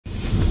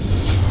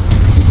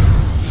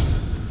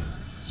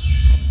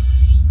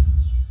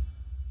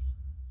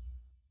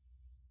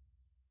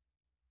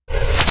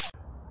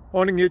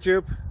Morning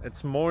YouTube,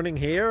 it's morning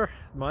here.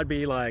 It might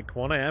be like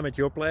 1 a.m. at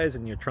your place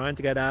and you're trying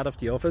to get out of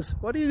the office.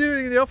 What are you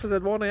doing in the office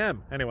at 1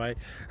 a.m? Anyway,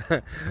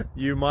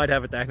 you might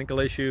have a technical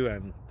issue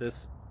and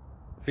this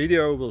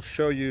video will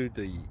show you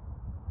the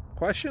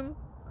question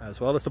as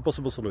well as the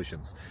possible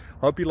solutions.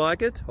 Hope you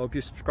like it, hope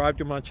you subscribe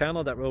to my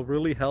channel. That will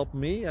really help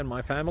me and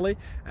my family,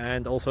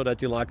 and also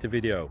that you like the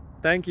video.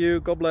 Thank you,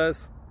 God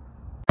bless.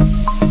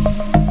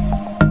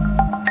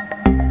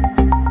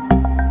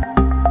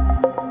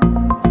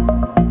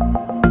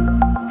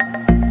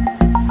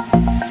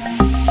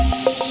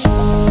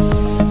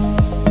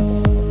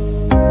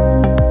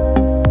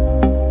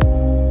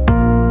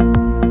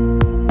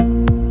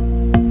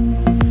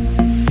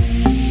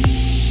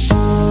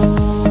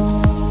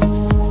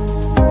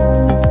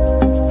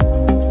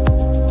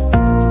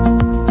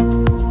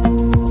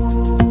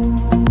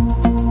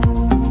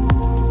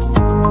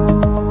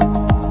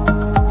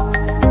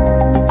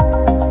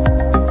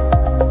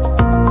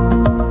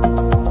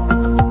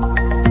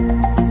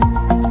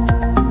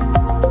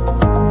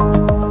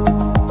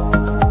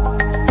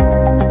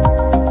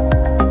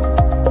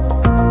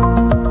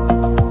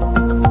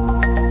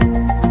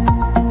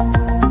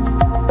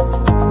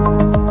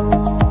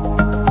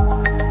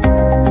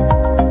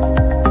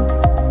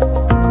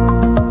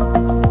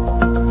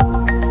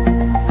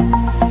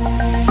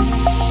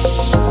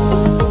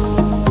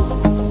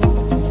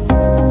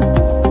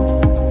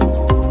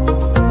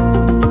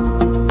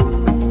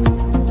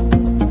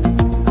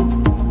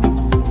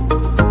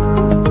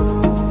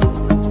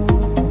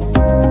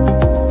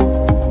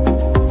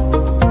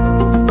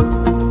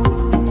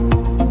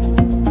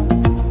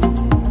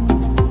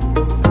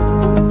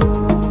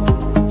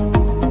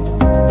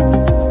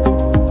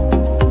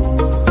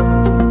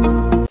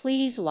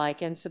 Please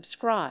like and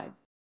subscribe.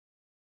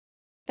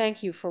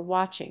 Thank you for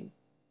watching.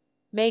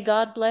 May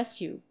God bless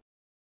you.